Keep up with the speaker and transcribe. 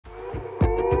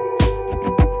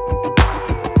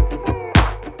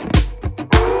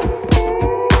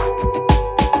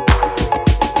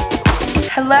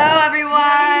Hello, everyone.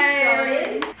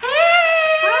 Hey.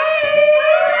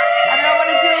 Everyone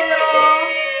want to do a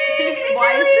little?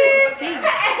 Why is it?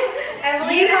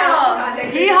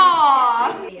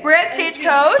 Yeehaw! We're at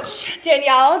Stagecoach.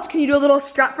 Danielle, can you do a little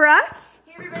strut for us?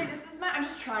 Hey everybody, this is I'm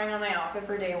just trying on my outfit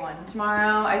for day one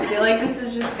tomorrow. I feel like this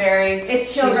is just very,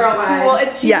 it's chill girl vibes. Cool.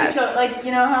 It's yes. Chill, like,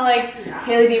 you know how like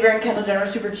Hailey Bieber and Kendall Jenner are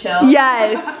super chill?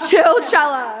 Yes,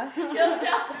 chill-chella.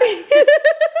 Chill-chella.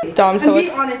 Dom, so be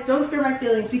honest, don't spare my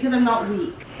feelings because I'm not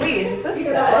weak. Wait, is this a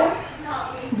set?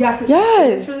 Yes.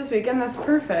 Yes. For this weekend, that's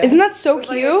perfect. Isn't that so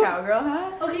cute? Like a cowgirl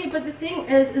hat? Okay, but the thing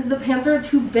is the pants are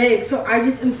too big, so I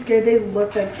just am scared they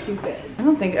look like stupid.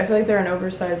 I feel like they're an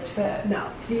oversized fit. No.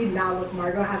 See, now look,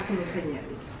 Margot has some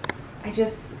opinions. I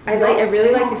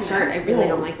really like the shirt. I really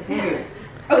don't like the pants.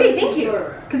 Okay, thank you.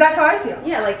 Cause that's how I feel.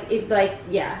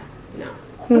 Yeah, no.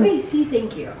 Okay, see,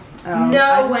 thank you.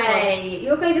 No way.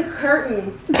 You look like a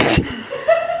curtain.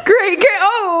 Great.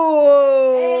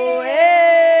 Oh.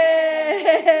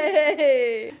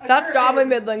 Hey. That's Dom when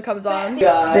Midland comes on.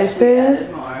 This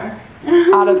is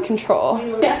out of control.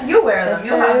 Yeah, you wear them.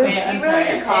 You'll have me.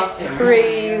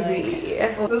 Crazy.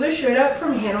 Those are straight up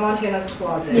from Hannah Montana's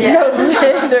closet. Yeah. No,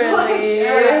 literally.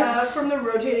 Straight up from the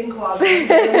rotating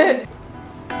closet.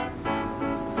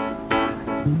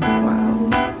 Wow.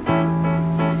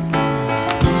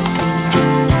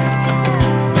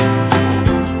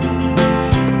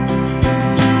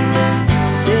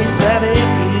 Ain't that a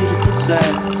beautiful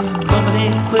sight? Coming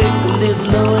in quick, a little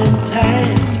low in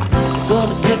time.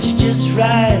 Gonna catch you just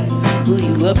right, pull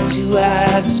you up to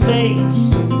outer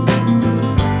space.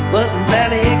 Wasn't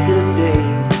that a good day?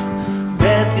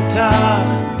 Red guitar,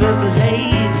 purple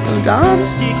haze. Dom?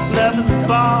 Stick love and the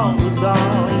ball was all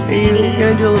Are you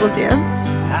gonna do a little dance?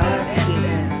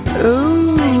 Ooh.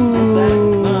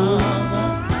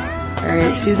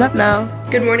 Alright, she's up now.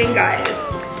 Good morning, guys.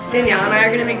 Danielle and I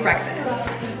are gonna make breakfast.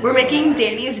 We're making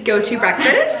Danny's go-to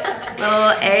breakfast.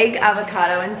 Little egg,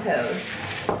 avocado, and toast.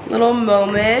 Little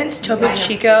moment. Topo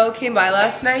Chico came by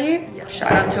last night.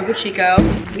 Shout out Topo Chico.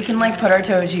 We can like put our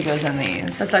Topo Chicos in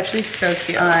these. That's actually so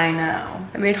cute. I know.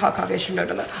 I made hot coffee. I shouldn't have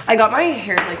done that. I got my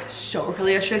hair like so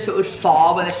curly yesterday, so it would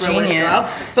fall when it's going to go out.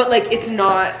 But like it's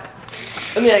not.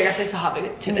 I mean, I guess I still have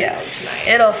it tonight.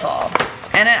 It'll fall.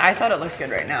 And I thought it looked good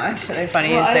right now. Actually, funny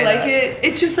you say that. I like it.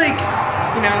 It's just like,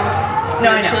 you know. No,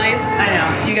 I know.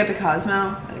 Do you get the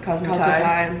Cosmo? The Cosmo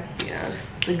tie? Yeah.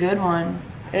 It's a good one.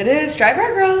 It is. Drive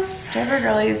our girls. Drive our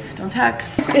girlies. Don't text.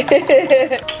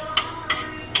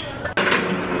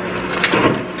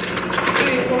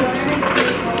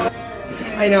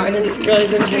 I know. I didn't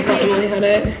realize until I saw Emily had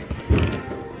it.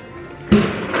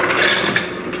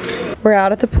 We're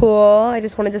out at the pool. I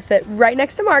just wanted to sit right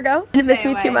next to Margot. Didn't miss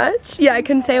me too much. Yeah, I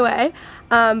couldn't stay away.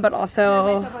 But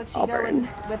also Auburn.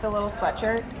 With a little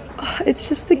sweatshirt. Oh, it's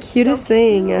just the cutest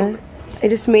thing. I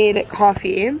just made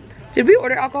coffee. Did we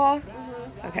order alcohol?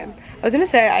 Okay. I was gonna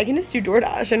say, I can just do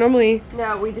DoorDash. I normally...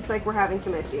 No, we just like, we're having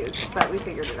some issues, but we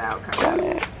figured it out. Got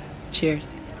it. Cheers.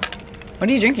 What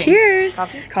are you drinking? Cheers.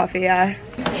 Coffee, yeah.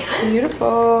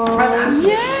 Beautiful.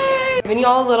 Yay! Giving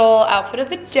y'all a little outfit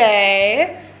of the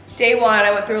day. Day one,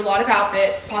 I went through a lot of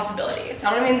outfit possibilities.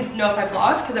 I don't even know if I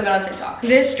vlogged because I've been on TikTok.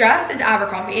 This dress is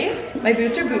Abercrombie. My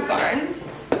boots are Boot Barn.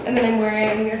 And then I'm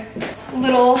wearing a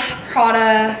little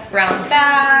Prada brown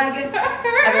bag.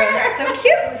 Everyone looks so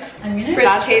cute.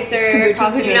 Spritz chaser.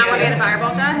 Do you not want to get a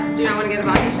fireball shot? Do you not want to get a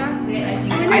vodka shot?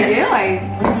 I do.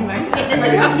 This is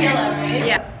tequila, right?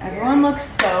 Yeah. Everyone looks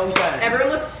so good. Everyone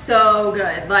looks so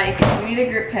good. Like, we need a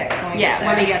group pic when we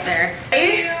get there.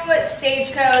 To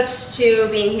Stagecoach, to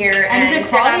being here, and to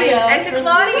Claudia. And to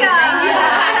Claudia.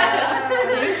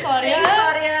 Thanks, Claudia. Thanks,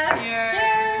 Claudia.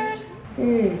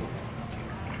 Cheers.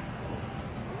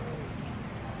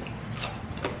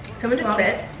 Someone just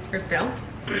spit or spill?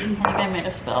 I think I made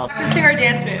a spill. Practicing our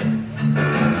dance moves.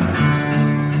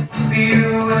 Are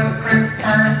you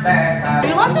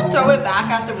allowed to throw it back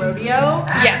at the rodeo?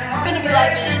 Yes.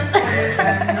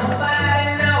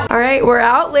 All right, we're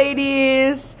out,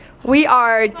 ladies. We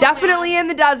are definitely in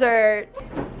the desert.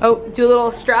 Oh, do a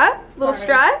little strut.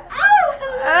 Strut.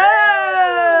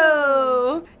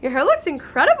 Oh, your hair looks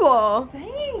incredible.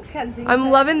 Thanks, Kenzie. I'm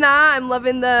loving that. I'm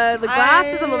loving the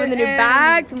glasses. I'm loving the new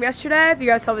bag from yesterday. If you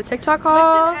guys saw the TikTok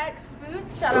haul.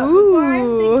 Shout out Boot Barn.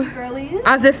 Thank you, girlies.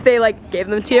 As if they like gave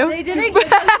them to you. They didn't give them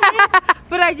to me,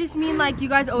 but I just mean like you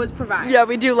guys always provide. Yeah,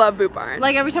 we do love Boot Barn.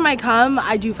 Like every time I come,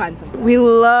 I do find something. We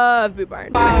love Boot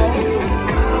Barn. Wow.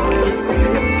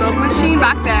 Smoke machine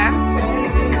back there.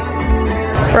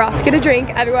 We're off to get a drink.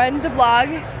 Everyone, the vlog.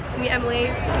 Me, Emily.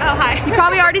 Oh, hi. You've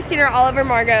probably already seen her all over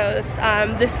Margot's.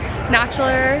 This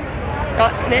Snatchler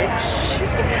not snitch.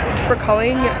 We're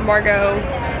calling Margot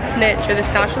snitch or the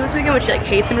snatcher this weekend, which she like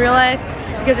hates in real life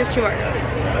because there's 2 Margos.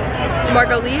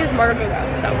 Margot Lee is Margot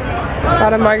Gogo, so.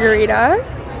 Got a margarita.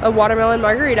 A watermelon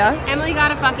margarita. Emily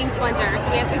got a fucking splinter,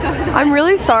 so we have to go to the I'm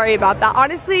really sorry about that.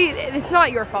 Honestly, it's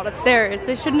not your fault, it's theirs.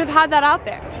 They shouldn't have had that out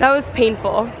there. That was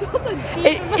painful.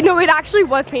 No, it actually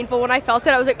was painful. When I felt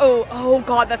it, I was like, oh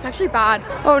God, that's actually bad.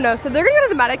 Oh no, so they're gonna go to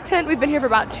the medic tent. We've been here for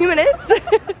about 2 minutes.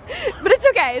 But it's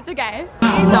okay, it's okay.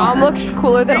 Dom looks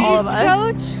cooler than all of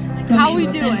us. Coach, how we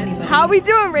doing? How we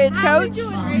doing, Rage Coach?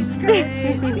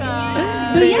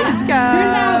 But yeah,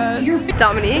 turns out you're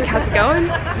Dominique, how's it going?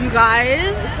 You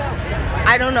guys,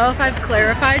 I don't know if I've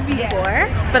clarified before,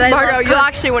 but Margo, you'll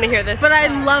actually want to hear this. But I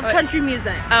love country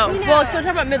music. Oh, well, don't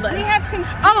talk about Midland. we have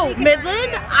Oh,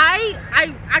 Midland, I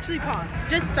actually pause.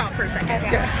 Just stop for a second.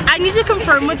 Okay. I need to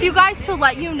confirm with you guys to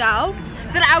let you know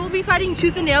that I will be fighting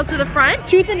tooth and nail to the front.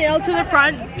 Tooth and nail to the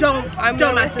front. Don't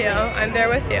mess with you. I'm there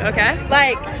with you, okay?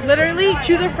 Like, literally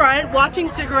to the front, watching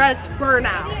cigarettes burn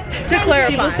out. To clarify.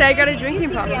 People say I got a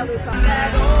drinking problem.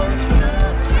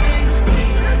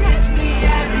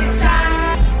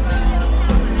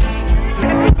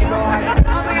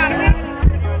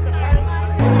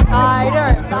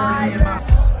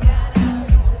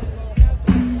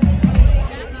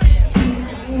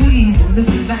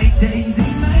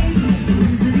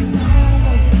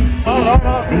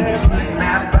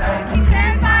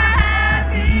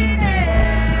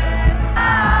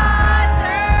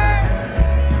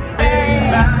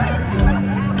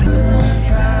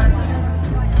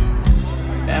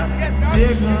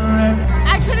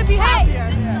 I couldn't be happier.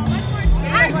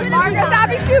 Margo's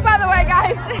happy too, by the way,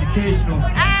 guys. Educational.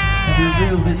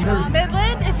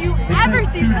 Midland, if you ever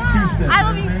see me, I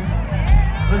will be.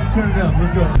 Let's turn it up.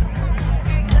 Let's go.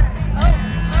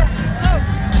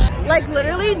 Like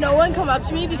literally, no one come up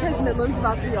to me because Midland's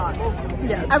about to be on.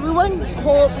 Yeah. Everyone,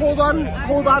 hold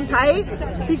on tight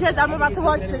because I'm about to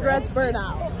watch cigarettes burn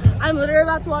out. I'm literally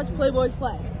about to watch Playboys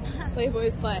play.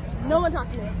 Playboys play. No one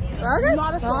talks to me. Okay.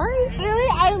 Not a soul. Literally,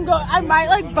 I might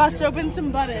like bust open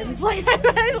some buttons. Like I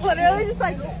might literally just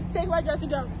like take my dress and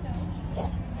go.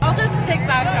 I'll just take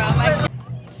back up.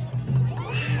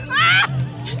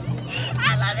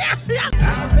 I love you.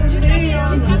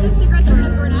 You said the cigarettes are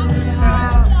gonna burn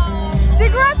out.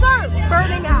 Cigarettes are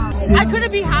burning out. I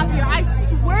couldn't be happier. I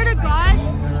swear to God,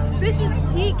 this is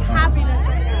peak happiness.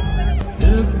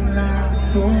 Looking like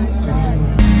a cold.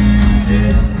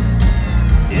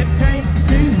 It takes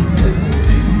 2.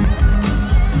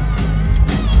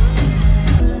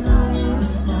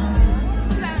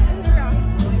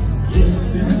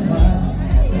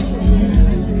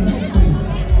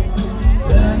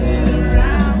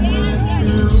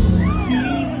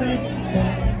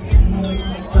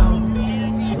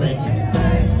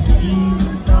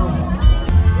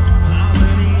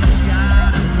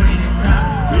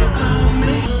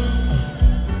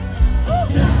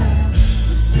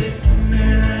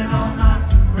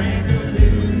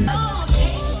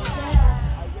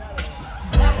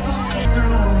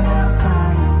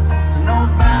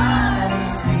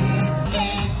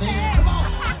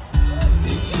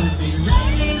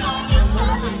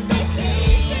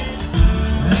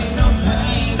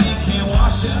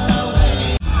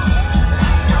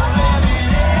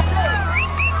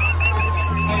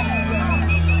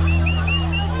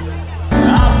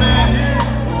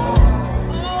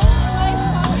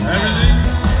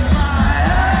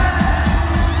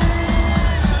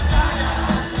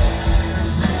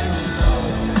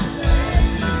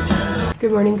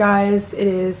 Good morning, guys. It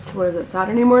is, what is it,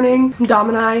 Saturday morning? Dom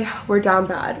and I were down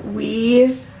bad.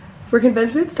 We were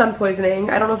convinced we had sun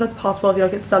poisoning. I don't know if that's possible if you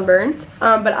don't get sunburned.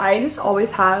 But I just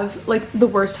always have like the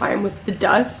worst time with the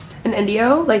dust and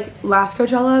Indio. Like last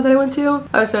Coachella that I went to,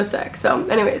 I was so sick. So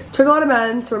anyways, took a lot of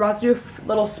meds. So we're about to do a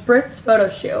little spritz photo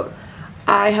shoot.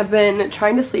 I have been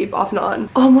trying to sleep off and on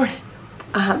all morning.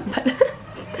 But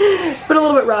it's been a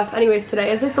little bit rough. Anyways, today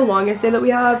is like the longest day that we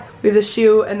have. We have the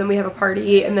shoot, and then we have a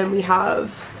party, and then we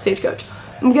have Stagecoach.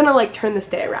 I'm gonna like turn this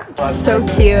day around. So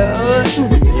cute.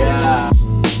 Yeah.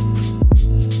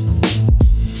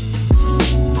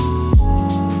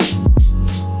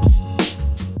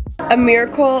 A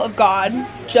miracle of God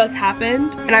just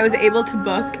happened, and I was able to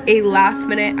book a last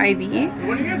minute IV.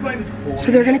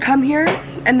 So they're gonna come here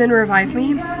and then revive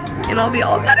me, and I'll be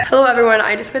all better. Hello everyone,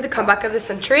 I just made the comeback of the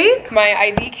century. My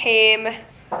IV came.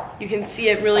 You can see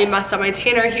it really messed up my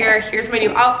tanner here. Here's my new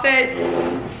outfit.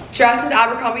 Dress is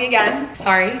Abercrombie again,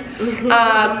 sorry.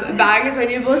 Bag is my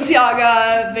new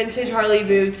Balenciaga, vintage Harley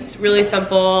boots, really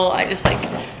simple. I just like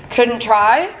couldn't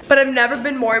try. But I've never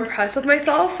been more impressed with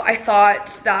myself. I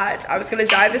thought that I was gonna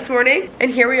die this morning,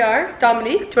 and here we are.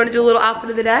 Dominique, do you wanna do a little outfit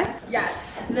of the day?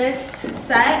 Yes, this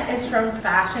set is from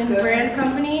Fashion Brand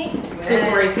Company. So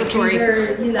sorry. These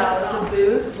are, you know, the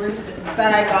boots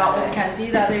that I got with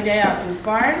Kenzie the other day at Boot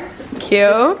Barn. Cute.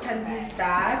 This is Kenzie's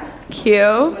bag.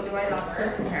 Cute. What do I not steal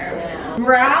from her?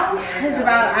 Morale is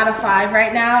about out of 5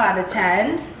 right now, out of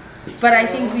 10. But I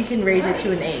think we can raise it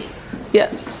to an 8.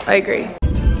 Yes, I agree.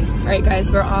 All right,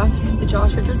 guys, we're off to the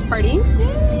Josh Richards party.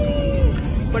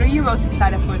 What are you most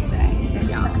excited for today?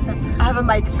 Yeah. I have a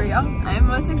mic for you. I'm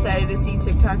most excited to see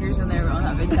TikTokers in their real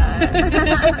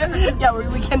habitat. Yeah,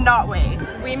 we cannot wait.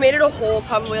 We made it a whole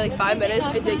probably like 5 minutes.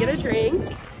 I did get a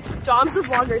drink. Dom's the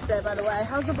vlogger today, by the way.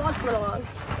 How's the vlog coming along?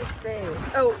 It's great.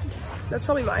 Oh, that's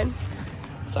probably mine.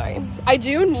 Sorry. I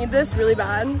do need this really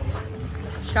bad.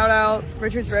 Shout out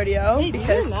Richards Rodeo. Hey,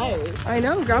 because nice. I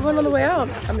know, grab one on the way out.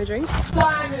 Have my drink.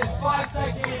 Time is 5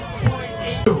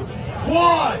 seconds. 2,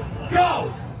 1,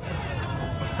 go!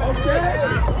 Okay.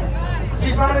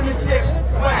 She's running the ship.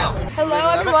 Wow. Hello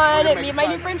everyone. Meet my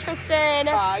new friend Tristan.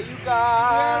 Hi you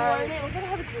guys. We're learning. We're gonna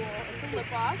have a jewel. It's a lip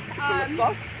gloss. It's a lip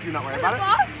gloss. Do not worry about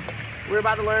gloss? it. We're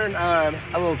about to learn a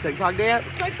little TikTok dance.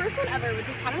 It's my first one ever, which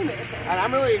is kind of embarrassing. And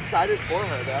I'm really excited for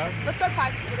her though. Let's start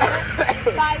practicing.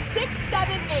 5, 6,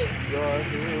 7, 8.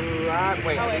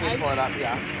 Wait, I need to pull it up.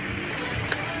 Yeah.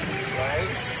 Right.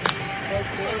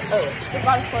 Oh, we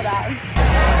gotta slow down.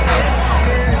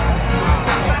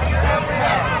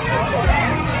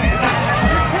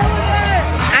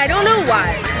 I don't know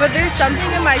why, but there's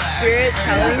something in my spirit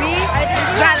telling me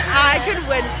that I could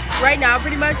win right now.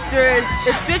 Pretty much,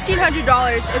 it's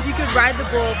 $1,500 if you could ride the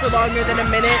bull for longer than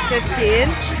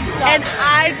 1:15, and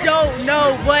I don't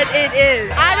know what it is.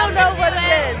 I don't know what it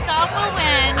is. Dom will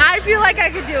win. I feel like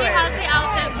I could do it. She has the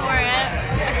outfit for it.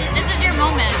 This is your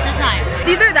moment. It's time. It's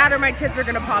either that or my tits are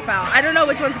gonna pop out. I don't know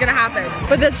which one's gonna happen.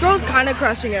 But this girl's kind of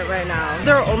crushing it right now.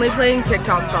 They're only playing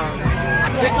TikTok songs.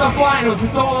 It's the finals.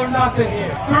 It's all or nothing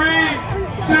here. 3,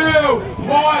 2,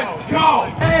 1, go!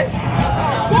 Hey.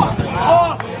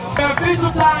 The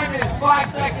official time is 5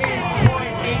 seconds.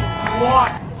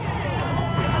 0.81.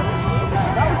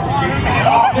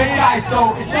 This guy's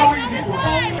so easy for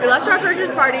me. We left our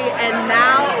purchase party and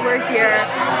now we're here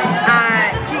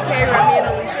at TK, Remy, and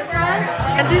Alicia's house.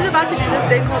 And she's about to do this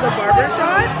thing called a barber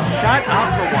shot. Shut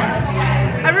up for once.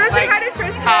 Everyone say hi to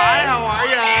Tristan. Hi, how are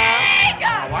ya?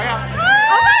 How are ya?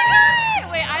 Oh my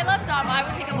god! Wait, I love Dom. I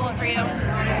would take a bullet for you.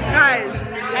 Guys,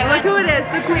 look who it is,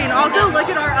 the queen. Also, look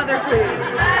at our other queen.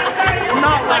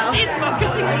 Not well. She's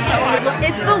focusing so hard.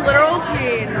 It's the literal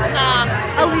queen.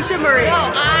 Alicia Marie.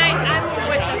 No, I'm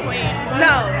with the queen.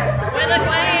 No. With the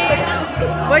queen.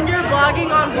 When you're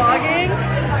vlogging on vlogging.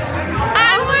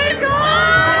 Oh my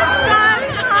gosh,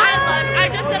 guys. I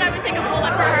just said I would take a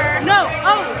bullet for her. No,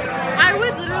 oh, I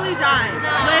would literally die.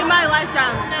 No. Lay my life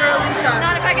down for Alicia.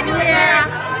 Not if I can do it. Yeah.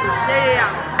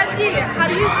 How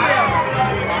do you feel?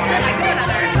 I can do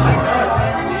another.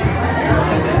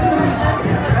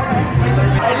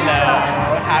 Hello.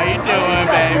 How you doing,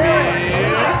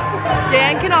 babies?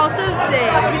 Dan can also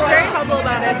sing. He's very humble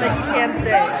about it, but he can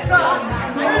sing.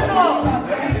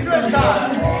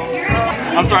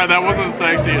 I'm sorry, that wasn't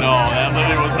sexy at all. That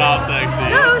literally was not sexy.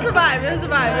 No, it was a vibe. It was a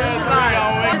vibe. It was a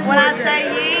vibe. When I say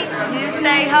yee, you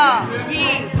say ha.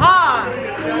 Yee ha.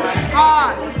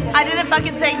 Ha. I didn't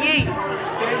fucking say yee.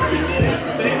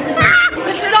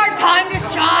 This is our time to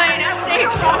shine at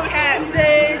STAGECOACH.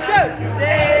 STAGECOACH.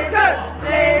 STAGECOACH.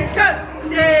 STAGECOACH.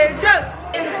 STAGECOACH.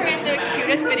 Enter in the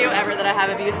cutest video ever that I have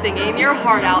of you singing your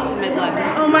heart out to Midland.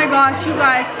 Oh my gosh, you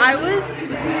guys, I was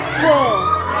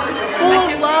full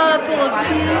of love, full of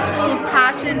peace, full of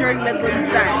passion during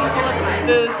Midland's set.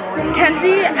 Booze.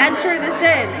 Kenzie, enter this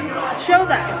in. Show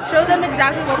them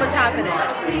exactly what was happening.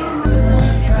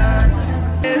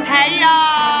 Hey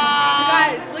y'all!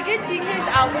 Guys, look at TK's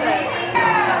outfit.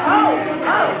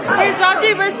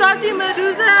 Versace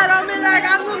Medusa had on me like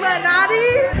I'm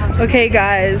Illuminati. Okay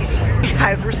guys.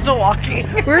 Guys, we're still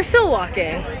walking. We're still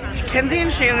walking. Kenzie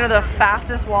and Shannon are the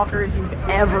fastest walkers you've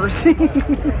ever seen.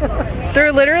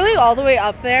 They're literally all the way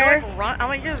up there. I'm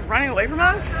like, you guys running away from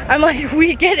us? I'm like,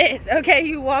 we get it. Okay,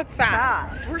 you walk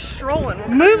fast. We're strolling.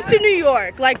 Move to New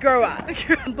York, like grow up.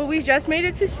 But we just made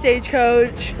it to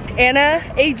Stagecoach. Anna,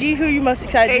 AG, who are you most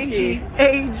excited to see?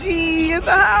 AG in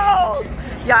the house.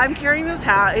 Yeah, I'm carrying this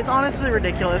hat. It's honestly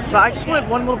ridiculous, but I just wanted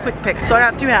one little quick pic, so I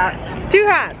got 2 hats. 2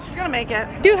 hats. She's gonna make it.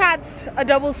 2 hats, a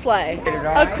double sleigh.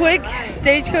 A quick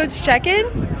Stagecoach check-in.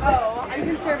 Oh, I'm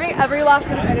conserving every last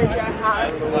bit of energy I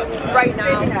have right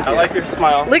now. I like your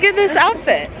smile. Look at this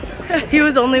outfit. He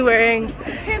was only wearing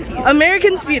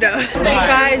American Speedos.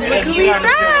 Guys, look who we found!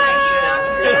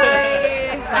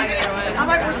 I'm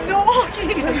like, we're still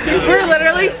walking. We're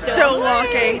literally still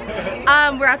walking.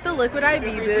 We're at the Liquid IV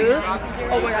booth.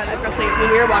 Oh my god, I forgot to tell you,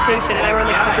 when we were walking, Shannon and I were in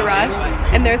like such a rush,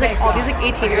 and there's like all these like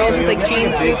 18-year-olds with like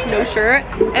jeans, boots, no shirt,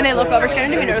 and they look over.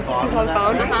 Shannon didn't even notice this because on the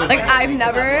phone. Like, I've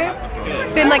never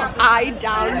been like eyed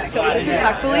down so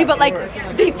disrespectfully, but like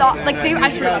they thought, like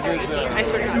I swear to God, they're 18. I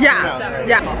swear to God. Yeah, So.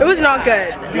 yeah, it was not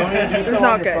good. It was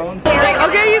not good.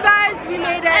 Okay, you guys, we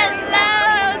made it.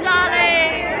 Hello,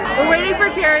 darling. We're waiting for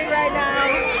Carrie right now.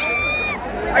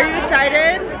 Are you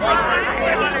excited?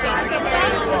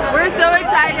 We're so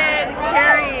excited,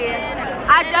 Carrie.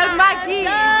 I dug my key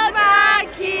to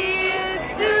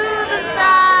the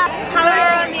side. How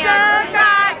many dug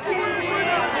my key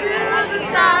to the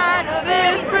side of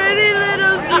this pretty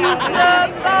little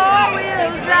Zooka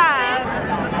 4-wheel drive.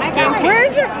 Where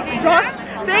is it? Josh?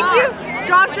 Thank you,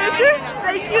 Josh Richards.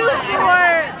 Thank you for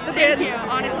the band. Thank you.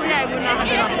 Honestly, I would not have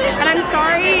been on. And I'm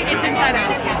sorry, it's inside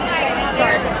out.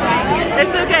 Sorry.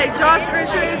 It's okay, Josh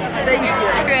Richards. Thank you.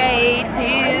 Great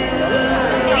too.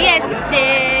 Yes, it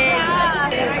did.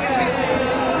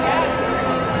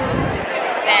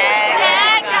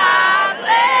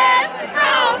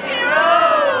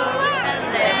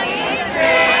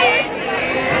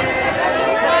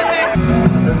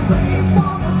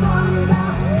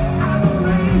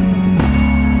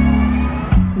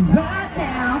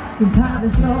 He's probably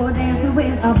slow dancing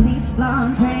with a bleached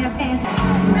blonde tramp, and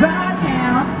right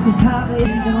now he's probably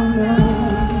don't know.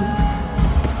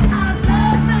 I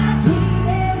dug my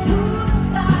key into the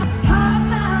side, carved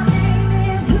my name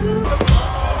into.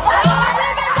 I'm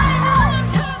living right now on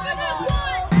top of this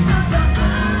one.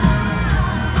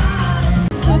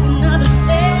 Took another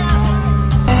step.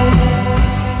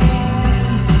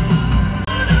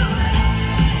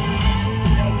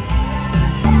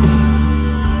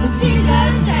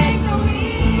 Jesus, take the wheel.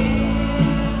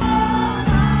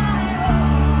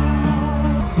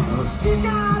 She's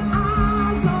got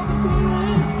eyes on the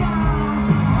blue skies,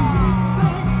 and she's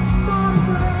been not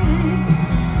afraid.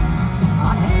 I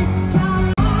hate to tell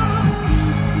you,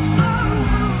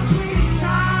 oh, sweet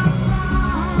child of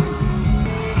mine.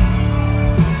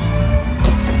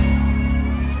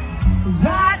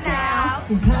 Right now,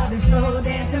 he's probably slow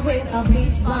dancing with a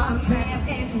bleached blonde tramp,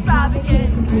 and she's probably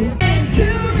getting kissed.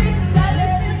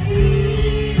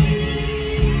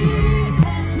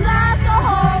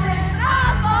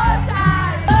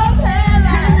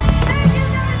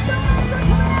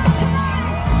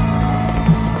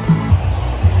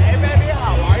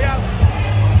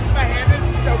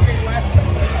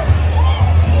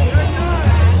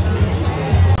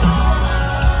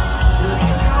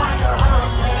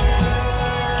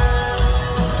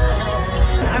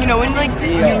 You know when like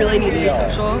you really need to be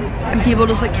social and people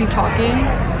just like keep talking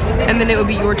and then it would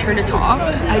be your turn to talk?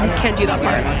 I just can't do that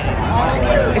part.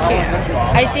 I can't.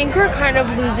 I think we're kind of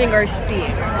losing our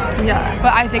steam. Yeah,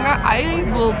 but I think I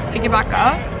will pick it back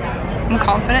up. I'm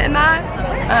confident in that.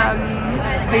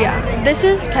 But yeah. This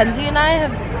is Kenzie and I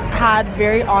have had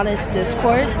very honest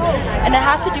discourse, and it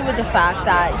has to do with the fact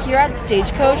that here at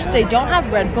Stagecoach they don't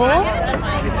have Red Bull.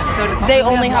 It's so difficult. They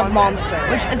only have Monster,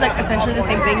 which is like essentially the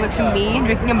same thing, but to me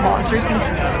drinking a Monster seems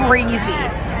crazy.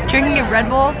 Drinking a Red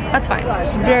Bull, that's fine.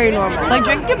 It's very normal. Like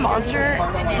drinking a Monster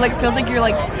like feels like you're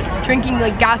like drinking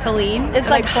like gasoline. It's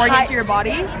like pouring into your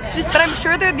body. But I'm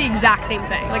sure they're the exact same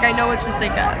thing. Like I know it's just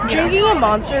like a drinking a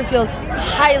Monster feels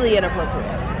highly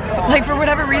inappropriate. Like for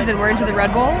whatever reason we're into the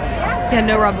Red Bull. Yeah,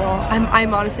 no Red Bull.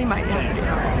 I'm honestly might have to get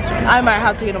a Monster. I might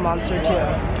have to get a Monster too.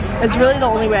 It's really the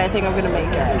only way I think I'm gonna make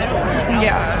it.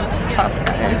 Yeah, it's tough,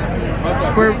 guys.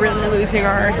 We're really losing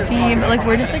our steam. Like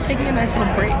we're just like taking a nice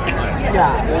little break.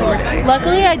 Yeah. That's what we're doing.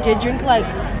 Luckily I did drink like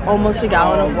almost a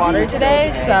gallon of water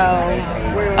today, so.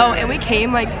 Oh, and we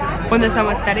came like when the sun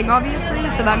was setting obviously,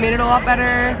 so that made it a lot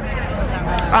better.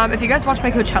 If you guys watched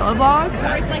my Coachella vlogs,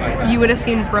 you would have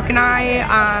seen Brooke and I,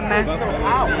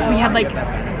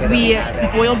 we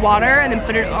boiled water and then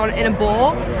put it on in a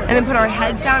bowl and then put our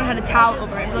heads down and had a towel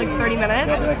over it for like 30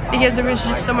 minutes because there was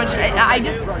just so much,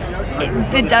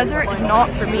 the desert is not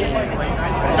for me.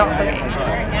 It's not for me.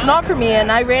 It's not for me,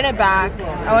 and I ran it back.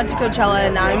 I went to Coachella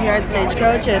and now I'm here at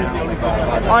Stagecoach, and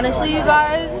honestly you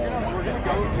guys,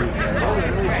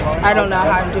 I don't know how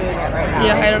I'm doing it right now.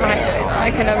 Yeah, I don't know how you're doing that.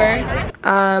 I could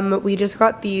never. We just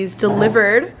got these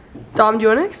delivered. Dom, do you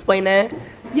want to explain it?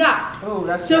 Yeah.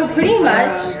 So pretty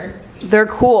much, they're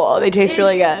cool. They taste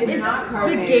really good. It's the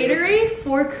Gatorade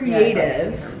for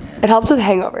creatives. It helps with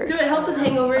hangovers. So it helps with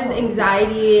hangovers,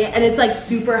 anxiety, and it's like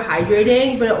super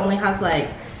hydrating, but it only has like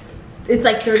it's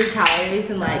like 30 calories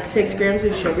and like 6 grams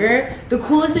of sugar. The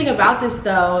coolest thing about this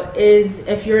though is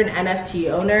if you're an NFT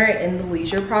owner in the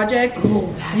Leisure Project,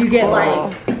 you get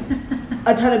like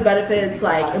a ton of benefits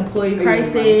like employee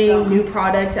pricing, new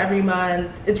products every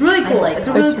month. It's really cool. It's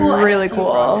a really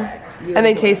cool project. And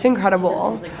they taste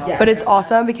incredible. Yes. But it's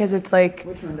awesome because it's like,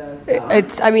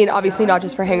 I mean, obviously not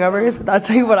just for hangovers, but that's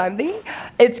like what I'm thinking.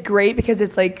 It's great because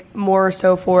it's like more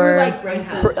so for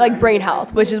like brain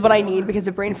health, which is what I need because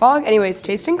of brain fog. Anyways,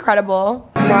 tastes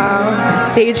incredible. Wow.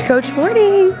 Stagecoach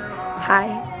morning. Hi.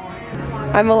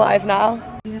 I'm alive now.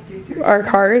 Our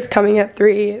car is coming at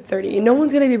 3:30. No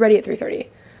one's gonna be ready at 3:30.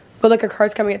 But like, our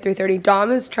car's coming at 3:30.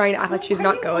 Dom is trying to act like she's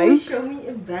not going. You always show me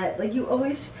in bed. Like, you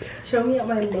always show me at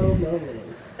my low moments.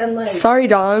 And like, sorry,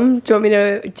 Dom. Do you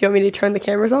want me to turn the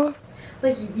cameras off?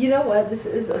 Like, you know what? This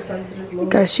is a sensitive moment.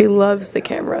 Guys, she loves the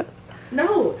camera.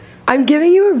 No. I'm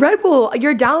giving you a Red Bull.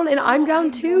 You're down and I'm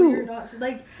down too. No, you're not.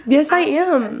 Like, yes, I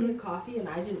am. had coffee and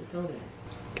I didn't film it.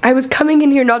 I was coming in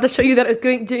here not to show you that I was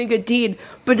doing a good deed,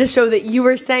 but to show that you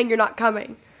were saying you're not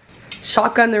coming.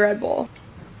 Shotgun the Red Bull.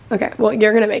 Okay, well,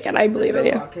 you're gonna make it. I believe in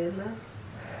you.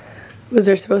 Was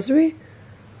there supposed to be?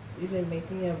 You didn't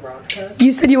make me a vodka.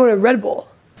 You said you want a Red Bull.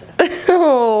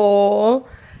 Oh.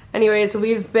 Anyways,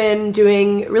 we've been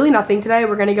doing really nothing today.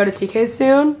 We're gonna go to TK's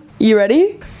soon. You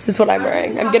ready? This is what I'm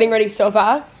wearing. I'm getting ready so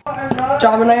fast.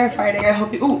 Dom and I are fighting. I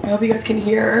hope you guys can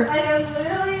hear.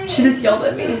 She just yelled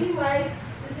at me.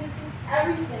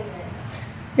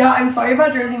 Yeah, I'm sorry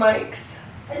about Jersey Mike's.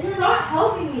 And you're not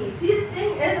helping me. See, the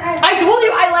thing is, I told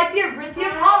you I like the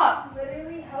Aritzia top.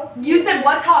 Literally helped you said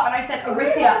what top? And I said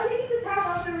Aritzia. Okay, I'm taking the top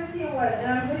off the Aritzia one,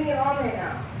 and I'm putting it on right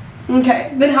now.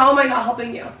 Okay, then how am I not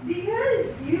helping you? Because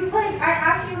you, like, I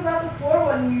asked you about the floor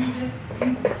one,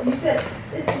 you said,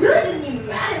 it really didn't even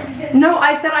matter because... No,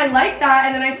 I said I like that,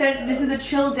 and then I said this is a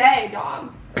chill day,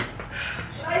 Dom.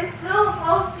 I still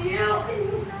helped you.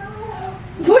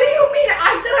 What do you mean?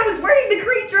 I said I was wearing the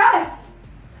green dress.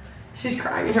 She's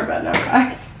crying in her bed now,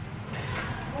 guys.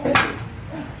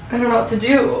 I don't know what to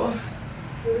do.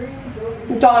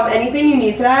 Dom, anything you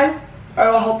need today, I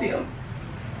will help you.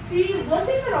 See, one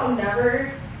thing that I'll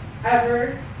never,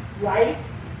 ever like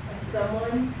is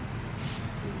someone...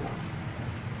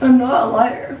 I'm not a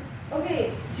liar.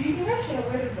 Okay, do you think I should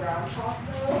wear the brown top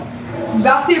though?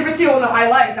 That's the Aritzia one that I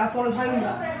like. That's what I'm talking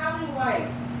about. I have any white.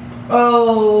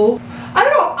 Oh. I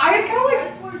don't know. I kind of like...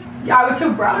 Yeah, I would say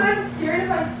brown. But I'm scared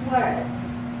if I sweat.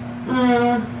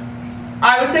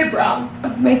 I would say brown.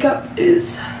 Makeup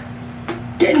is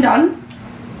getting done.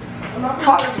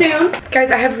 Talk soon. Guys,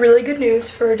 I have really good news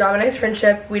for Dom and I's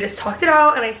friendship. We just talked it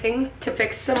out, and I think to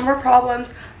fix some of our problems,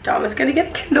 Dom is gonna get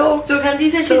a Kindle. So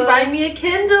Kenzie said she's buying me a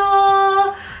Kindle.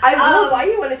 I will buy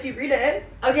you one if you read it.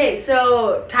 Okay,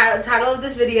 so title of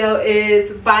this video is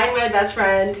Buying My Best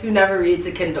Friend Who Never Reads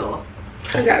a Kindle.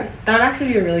 Okay. That would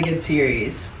actually be a really good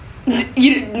series.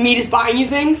 Me just buying you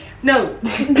things? No,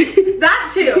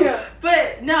 that too. Yeah.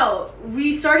 But no,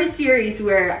 we start a series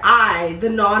where I, the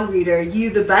non-reader, you,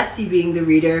 the bestie being the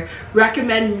reader,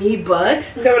 recommend me books.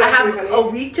 I have a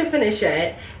week to finish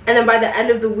it, and then by the end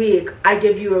of the week, I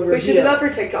give you a review. We should do that for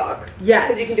TikTok. Yes.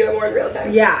 Because you can do it more in real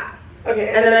time. Yeah. Okay,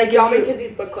 and then I give Dom and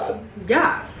Kenzie's book club.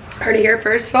 Yeah. Heard it here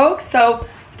first, folks. So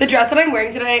the dress that I'm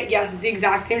wearing today, yes, it's the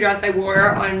exact same dress I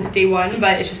wore on day one,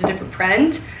 but it's just a different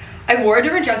print. I wore a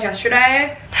different dress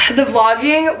yesterday. The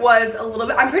vlogging was a little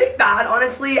bit, I'm pretty bad,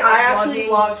 honestly. I actually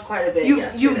vlogged quite a bit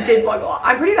yesterday. You did vlog a lot.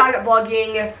 I'm pretty bad at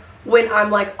vlogging when I'm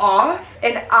like off,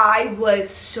 and I was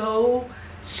so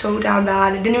down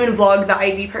bad. I didn't even vlog the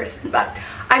IB person, but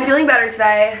I'm feeling better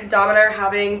today. Dom and I are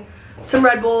having some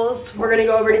Red Bulls. We're gonna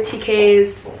go over to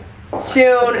TK's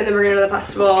soon, and then we're gonna go to the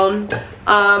festival.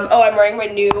 Oh, I'm wearing my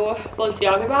new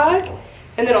Balenciaga bag,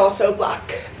 and then also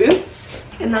black boots,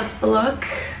 and that's the look.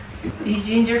 These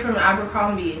jeans are from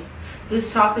Abercrombie.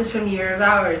 This top is from Year of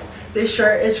Hours. This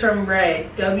shirt is from Ray.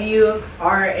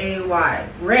 W-R-A-Y.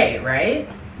 Ray, right?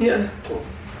 Yeah. Cool.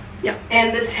 Yeah.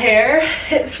 And this hair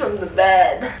is from the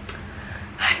bed.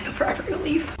 I'm forever gonna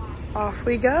leave. Off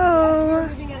we go.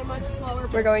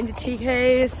 We're going to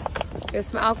TK's. Get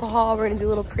some alcohol. We're gonna do a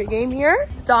little pregame here.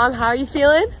 Dom, how are you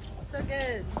feeling? So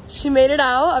good. She made it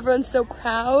out. Everyone's so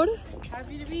proud.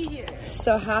 Happy to be here.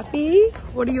 So happy.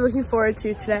 What are you looking forward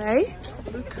to today?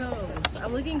 Luke Combs.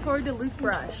 I'm looking forward to Luke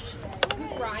Brush.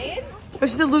 Luke Bryan? Oh,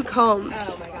 she said Luke Combs.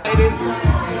 Oh my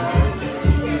god.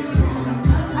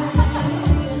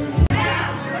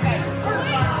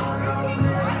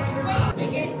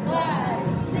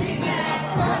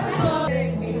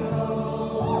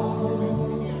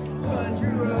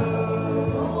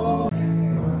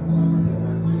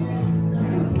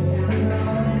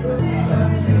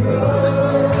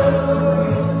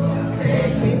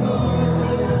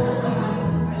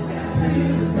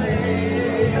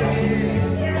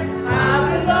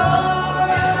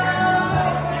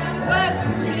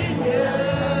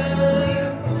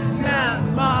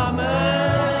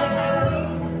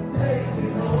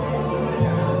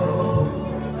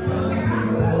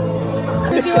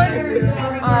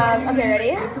 Okay,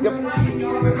 ready? Yep.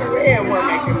 And we're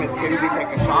making Miss Kenzie take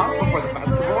a shot before the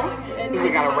festival. We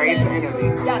gotta raise the energy.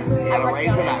 Yes. We gotta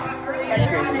raise it up.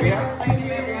 Cheers, Rita.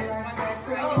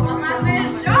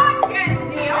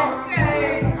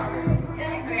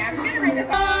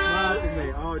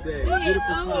 All day. Beautiful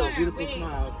smile, beautiful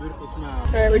smile, beautiful smile.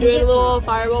 Alright, we're doing a little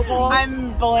fireball fall.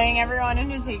 I'm bullying everyone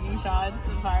into taking shots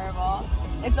of fireball.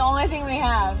 It's the only thing we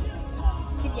have.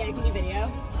 Yeah, can you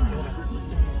video?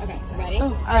 Okay, ready?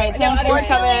 Oh. Alright, so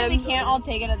unfortunately we can't all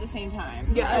take it at the same time.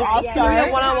 Yeah, so I'll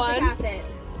start. One-on-one.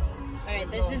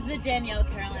 Alright, this is the Danielle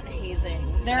Carolyn hazing.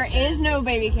 There is no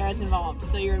baby carrots involved,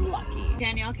 so you're lucky.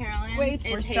 Danielle Carolyn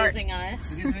is hazing us.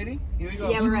 You guys ready? Here we go.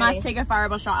 Yeah, you must take a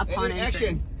fireball shot upon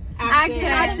entry.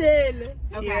 Action!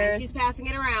 Okay, Cheers. she's passing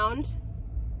it around.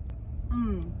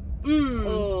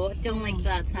 Oh, don't like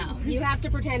that sound. You have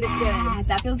to pretend it's good.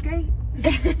 That feels great.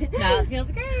 That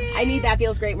feels great. I need that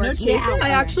feels great merch. No chaser. I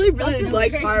actually really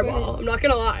like fireball. I'm not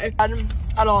gonna lie.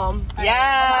 At all.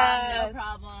 Yes. No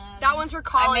problem. That one's for I'm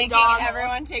Colin, making dog.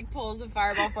 everyone take pulls of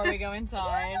fireball before we go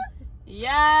inside.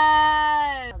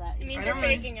 Yes. It means you're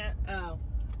faking it. Oh.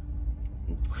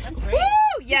 That's great.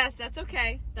 Woo! Yes, that's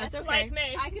okay. That's okay. Like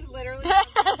me. I could literally. Woo!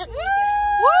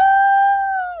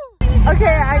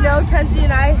 Okay, I know Kenzie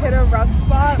and I hit a rough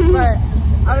spot, but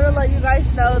I'm gonna let you guys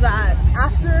know that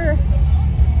after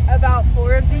about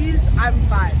 4 of these, I'm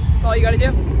fine. That's all you gotta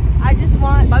do. I just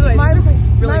want. By the way, this is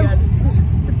really good.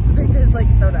 They taste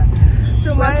like soda.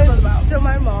 So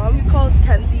my mom calls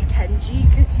Kenzie Kenji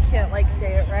because she can't like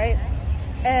say it right.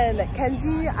 And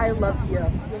Kenji, I love you.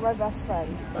 You're my best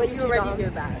friend. But you already knew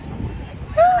that.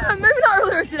 Maybe not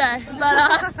earlier today,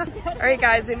 but Alright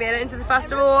guys, we made it into the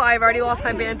festival. I've already lost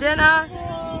my bandana.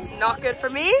 It's not good for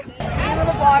me. A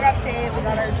little vlog update. We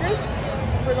got our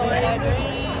drinks. We're going.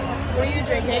 What are you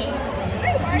drinking?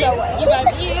 No way.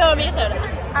 You owe me a soda.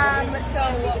 So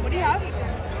what do you have?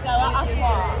 Stella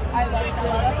Artois. I love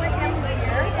Stella. That's my family's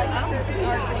beer. Like, our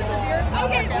choice of beer.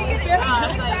 Okay, we get it.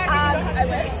 I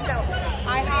wish. No.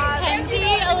 I have. Kenzie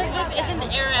Elizabeth is an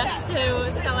heiress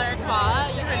to Stella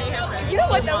Artois. You heard it here first. You know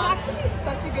what? That would actually be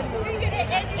such a good movie.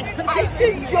 I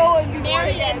should go and be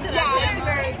married into that. Yeah, I should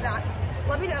marry into that.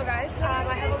 Let me know, guys.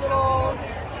 I have a little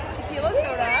tequila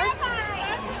soda.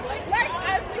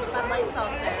 Bud Light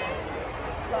seltzer.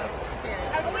 Look,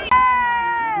 cheers.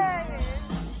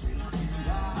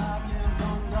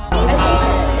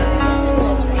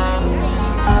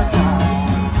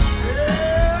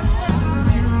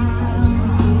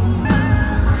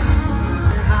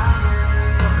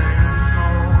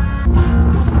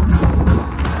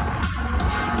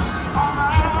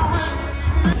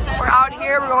 We're out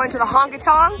here, we're going to the honky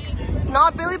tonk. It's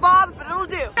not Billy Bob's, but it'll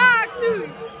do. Talk to,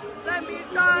 let me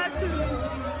talk to.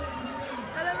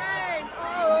 Let it rain. Oh.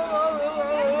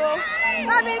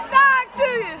 Let me talk to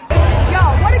you. Yo,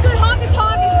 what a good honky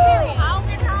tonk experience.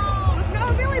 Honky tonk. With no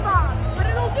Billy Bob, but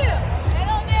it'll do.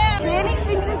 It'll do. Danny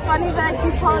thinks it's funny that I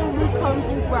keep calling Luke Combs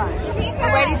Luke Rush.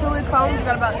 We're waiting for Luke Combs. We've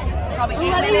got about probably 8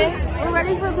 minutes. We're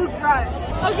ready for Luke Rush.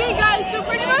 Okay, guys, so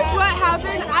pretty much what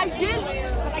happened, I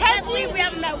can't believe we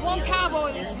haven't met one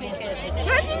cowboy this weekend.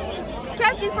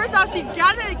 Kenzie, first off, she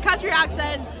got a country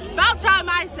accent. About time,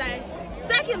 I say.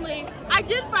 Secondly, I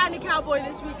did find a cowboy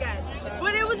this weekend,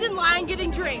 but it was in line getting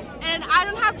drinks, and I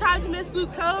don't have time to miss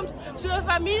Luke Combs, so if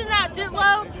I meet him at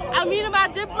Diplo, I'll meet him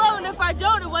at Diplo, and if I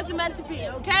don't, it wasn't meant to be,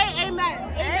 okay?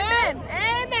 Amen. Amen.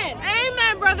 Amen.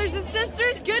 Amen, brothers and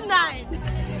sisters. Good night.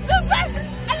 Luke Rush,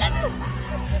 I love you.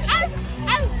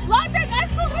 And long time high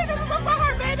school, you never broke my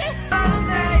heart, baby.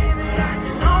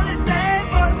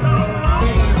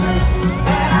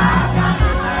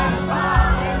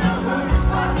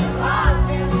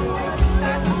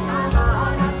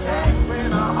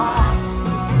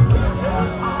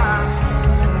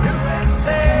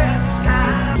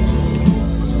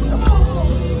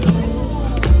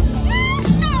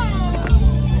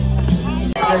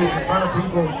 In front of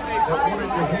people that wanted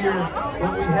to hear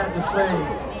what we had to say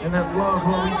and that loved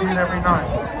what we did every night.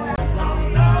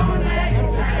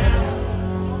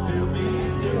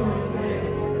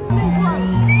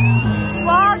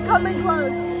 Vlog coming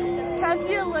close.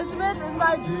 Kenzie Elizabeth is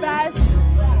my best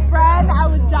friend. I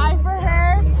would die for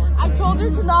her. I told her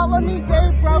to not let me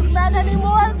date broke men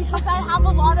anymore because I have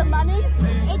a lot of money.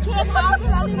 It can't happen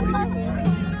anymore.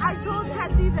 I told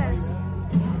Kenzie this.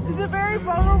 It's a very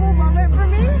vulnerable moment for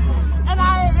me, and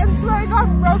I am swearing off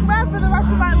broke man for the rest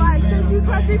of my life. Thank you,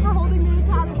 Kenzie, for holding me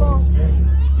accountable.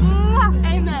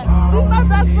 Amen. She's my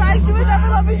best friend. She would never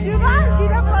let me do that. She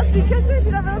never lets me kiss her.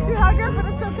 She never lets me hug her, but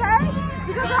it's okay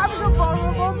because we're having a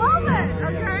vulnerable moment,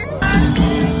 okay? I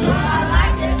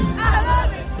like it. I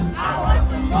love it. I want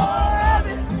some more of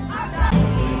it. I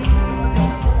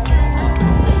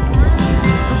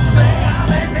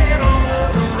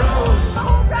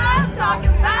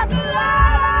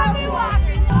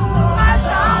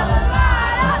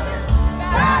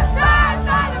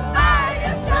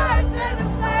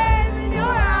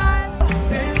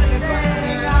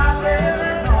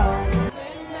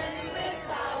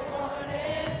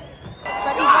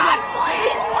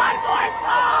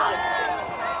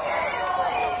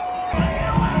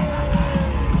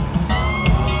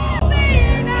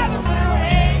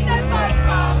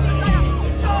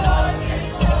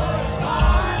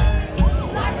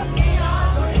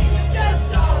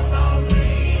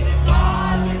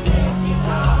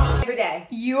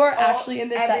actually in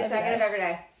this set every second of every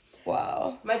day.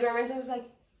 Wow. My dorm roommate was like,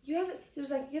 you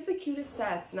have the cutest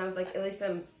sets, and I was like,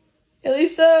 Elisa.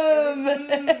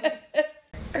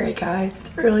 Alright guys,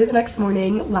 it's early the next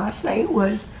morning. Last night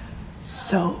was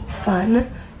so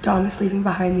fun. Dom is sleeping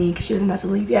behind me because she doesn't have to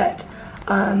leave yet.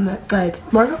 But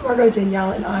Margot,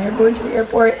 Danielle, and I are going to the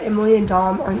airport. Emily and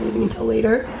Dom aren't leaving until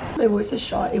later. My voice is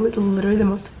shot. It was literally the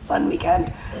most fun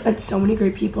weekend. Met so many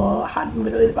great people. Had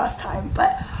literally the best time.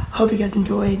 But hope you guys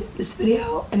enjoyed this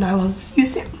video, and I will see you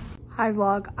soon. Hi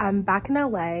vlog, I'm back in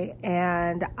LA,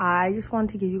 and I just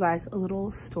wanted to give you guys a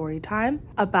little story time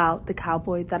about the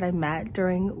cowboy that I met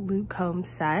during Luke Combs'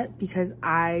 set, because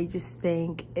I just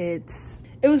think it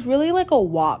was really like a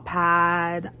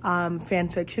Wattpad fan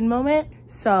fiction moment.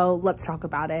 So let's talk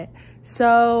about it.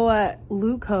 So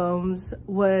Luke Combs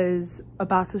was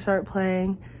about to start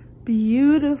playing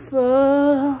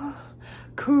Beautiful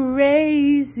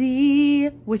Crazy,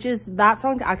 which is, that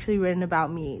song's actually written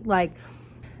about me. Like,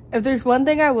 if there's one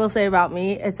thing I will say about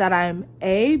me, it's that I'm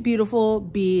A, beautiful,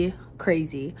 B,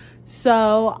 crazy.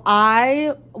 So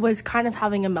I was kind of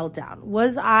having a meltdown.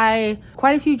 Was I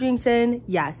quite a few drinks in?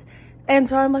 Yes. And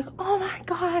so I'm like, oh my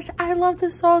gosh, I love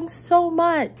this song so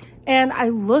much. And I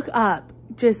look up,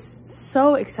 just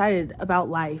so excited about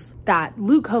life, that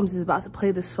Luke Combs is about to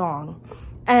play this song.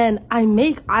 And I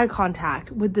make eye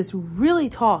contact with this really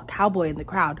tall cowboy in the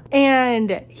crowd.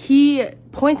 And he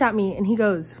points at me and he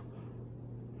goes,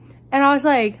 and I was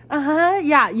like,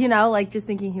 yeah, you know, like just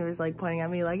thinking he was like pointing at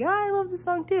me like, oh, I love this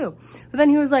song too. But then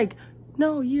he was like,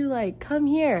 no, you like, come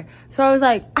here. So I was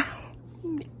like,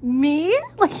 me?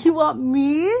 Like, you want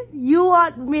me? You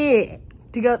want me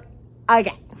to go,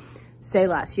 okay, say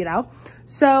less, you know?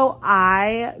 So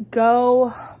I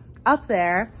go up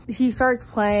there, he starts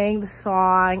playing the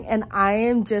song, and I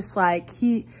am just like,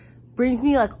 he brings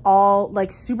me like all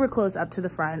like super close up to the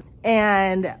front,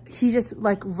 and he just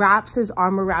like wraps his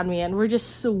arm around me, and we're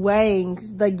just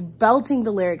swaying, like belting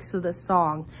the lyrics to this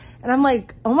song. And I'm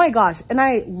like, oh my gosh. And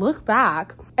I look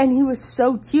back, and he was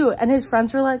so cute, and his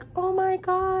friends were like, oh my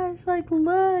gosh, like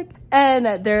look.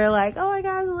 And they're like, oh my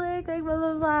gosh, look, like blah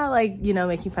blah blah, like, you know,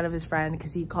 making fun of his friend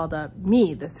because he called up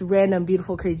me, this random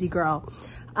beautiful crazy girl,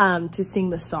 to sing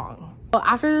the song. Well,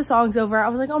 after the song's over, I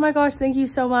was like, oh my gosh, thank you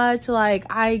so much. Like,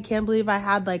 I can't believe I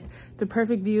had like the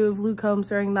perfect view of Luke Combs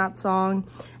during that song.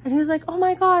 And he was like, oh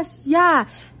my gosh, yeah.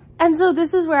 And so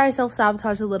this is where I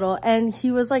self-sabotage a little, and he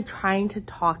was like trying to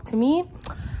talk to me.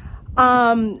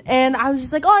 And I was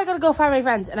just like, oh, I gotta go find my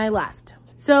friends, and I left.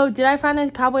 So did I find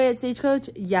a cowboy at Stagecoach?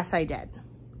 Yes, I did.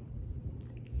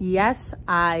 Yes,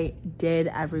 I did,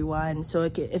 everyone. So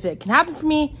if it can happen for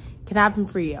me, it can happen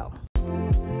for you.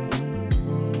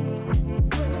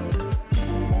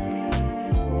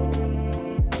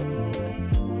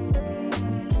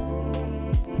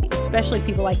 Especially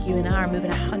people like you and I are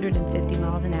moving 150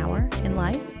 miles an hour in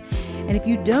life. And if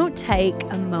you don't take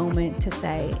a moment to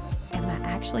say, am I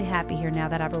actually happy here now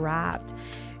that I've arrived?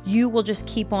 You will just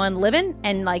keep on living,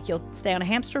 and like you'll stay on a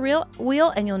hamster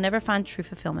wheel and you'll never find true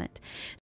fulfillment.